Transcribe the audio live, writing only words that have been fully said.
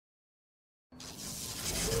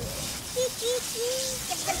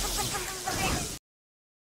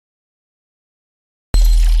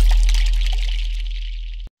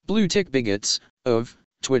Blue tick bigots of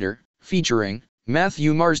Twitter, featuring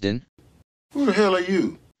Mathew Marsden. Who the hell are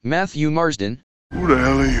you? Mathew Marsden. Who the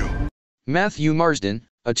hell are you? Mathew Marsden,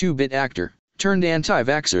 a 2-bit actor, turned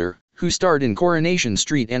anti-vaxxer, who starred in Coronation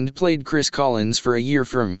Street and played Chris Collins for a year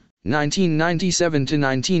from 1997 to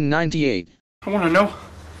 1998. I want to know.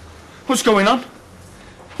 What's going on?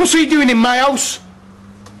 What's he doing in my house?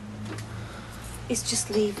 He's just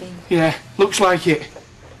leaving. Yeah, looks like it.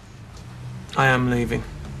 I am leaving.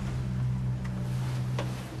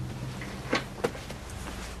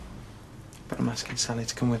 But I'm asking Sally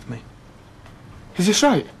to come with me. Is this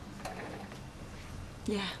right?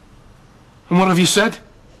 Yeah. And what have you said?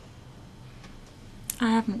 I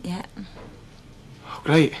haven't yet. Oh,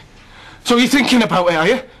 great. So you're thinking about it, are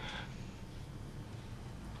you?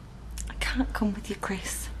 I can't come with you,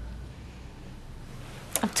 Chris.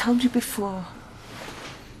 I've told you before.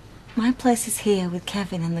 My place is here with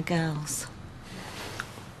Kevin and the girls.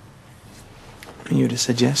 You'd have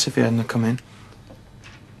said yes if he hadn't come in.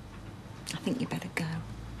 I think you better go.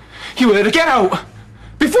 You better get out!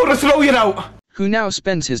 Before I throw you out! Who now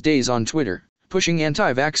spends his days on Twitter, pushing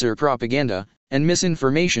anti-vaxxer propaganda and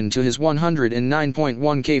misinformation to his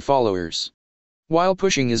 109.1k followers. While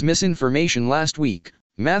pushing his misinformation last week,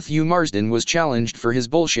 Mathew Marsden was challenged for his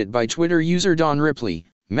bullshit by Twitter user Don Ripley.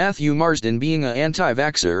 Mathew Marsden, being an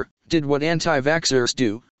anti-vaxxer, did what anti-vaxxers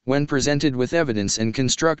do. When presented with evidence and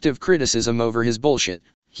constructive criticism over his bullshit,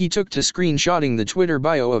 he took to screenshotting the Twitter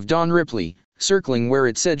bio of Don Ripley, circling where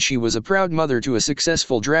it said she was a proud mother to a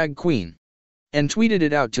successful drag queen, and tweeted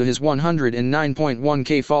it out to his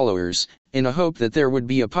 109.1k followers, in a hope that there would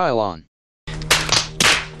be a pile-on.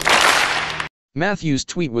 Mathew's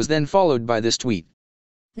tweet was then followed by this tweet.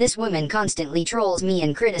 This woman constantly trolls me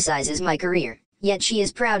and criticizes my career, yet she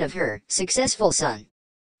is proud of her successful son.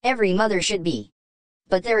 Every mother should be.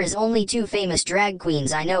 But there is only 2 famous drag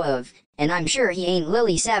queens I know of, and I'm sure he ain't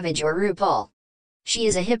Lily Savage or RuPaul. She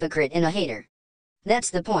is a hypocrite and a hater. That's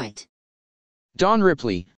the point. Don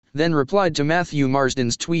Ripley then replied to Mathew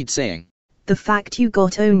Marsden's tweet saying, "The fact you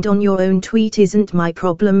got owned on your own tweet isn't my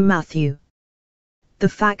problem, Mathew. The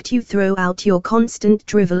fact you throw out your constant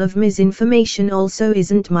drivel of misinformation also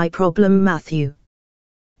isn't my problem, Mathew.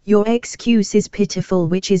 Your excuse is pitiful,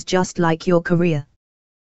 which is just like your career."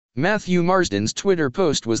 Mathew Marsden's Twitter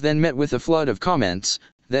post was then met with a flood of comments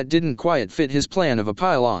that didn't quite fit his plan of a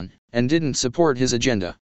pile-on, and didn't support his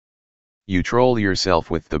agenda. You troll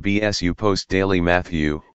yourself with the BS you post daily,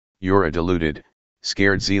 Mathew. You're a deluded,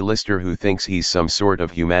 scared Z-lister who thinks he's some sort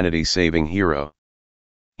of humanity-saving hero.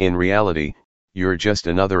 In reality, you're just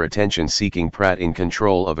another attention-seeking prat in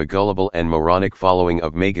control of a gullible and moronic following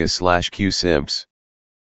of mega/Q simps.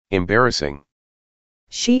 Embarrassing.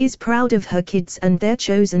 She is proud of her kids and their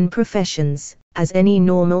chosen professions, as any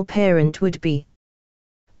normal parent would be.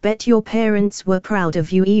 Bet your parents were proud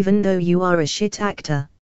of you even though you are a shit actor.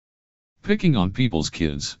 Picking on people's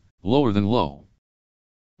kids, lower than low.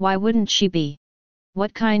 Why wouldn't she be?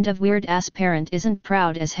 What kind of weird-ass parent isn't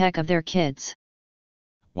proud as heck of their kids?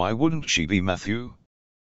 Why wouldn't she be, Mathew?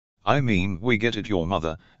 I mean, we get it, your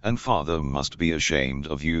mother and father must be ashamed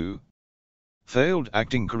of you. Failed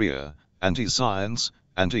acting career, anti-science,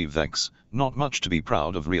 anti-vax, not much to be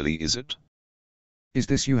proud of really, is it? Is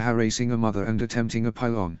this you harassing a mother and attempting a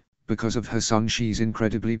pile-on? Because of her son she's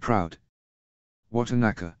incredibly proud. What a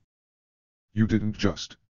knacker. You didn't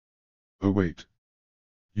just. Oh wait.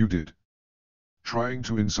 You did. Trying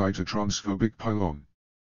to incite a transphobic pile-on.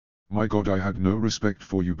 My god, I had no respect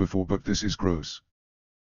for you before, but this is gross.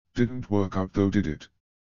 Didn't work out though, did it?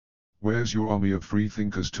 Where's your army of free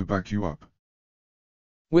thinkers to back you up?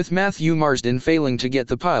 With Mathew Marsden failing to get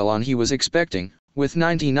the pile-on he was expecting, with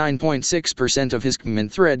 99.6% of his comment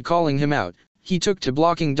thread calling him out, he took to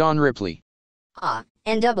blocking Don Ripley.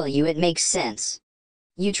 NW, it makes sense.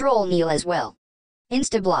 You troll Neil as well.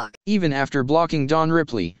 Insta-block. Even after blocking Don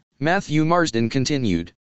Ripley, Mathew Marsden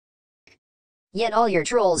continued. Yet all your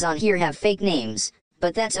trolls on here have fake names,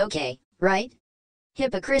 but that's okay, right?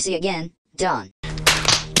 Hypocrisy again, Don.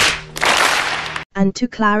 And to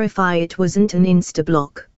clarify, it wasn't an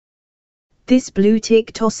insta-block. This blue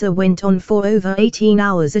tick tosser went on for over 18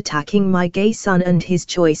 hours attacking my gay son and his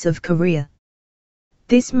choice of career.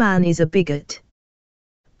 This man is a bigot.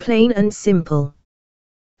 Plain and simple.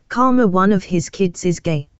 Karma, one of his kids is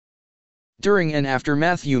gay. During and after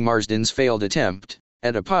Mathew Marsden's failed attempt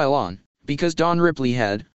at a pile-on, because Don Ripley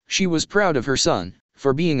she was proud of her son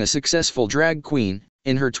for being a successful drag queen,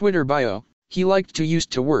 in her Twitter bio, he liked to use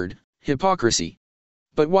the word hypocrisy.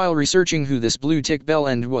 But while researching who this blue tick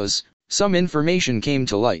bellend was, some information came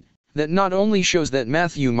to light that not only shows that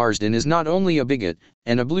Mathew Marsden is not only a bigot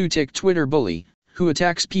and a blue-tick Twitter bully, who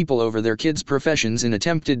attacks people over their kids' professions in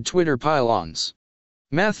attempted Twitter pile-ons.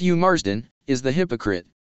 Mathew Marsden is the hypocrite.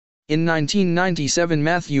 In 1997,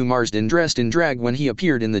 Mathew Marsden dressed in drag when he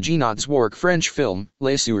appeared in the Jean Auxwork French film,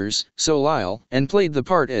 Les Soeurs, Soleil, and played the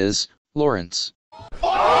part as Lawrence.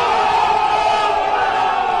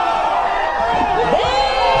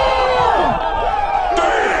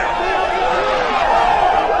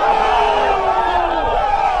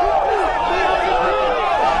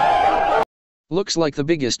 Looks like the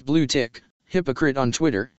biggest blue-tick hypocrite on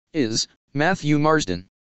Twitter is Mathew Marsden.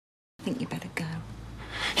 I think you better go.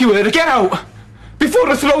 You better get out! Before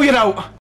I throw you out!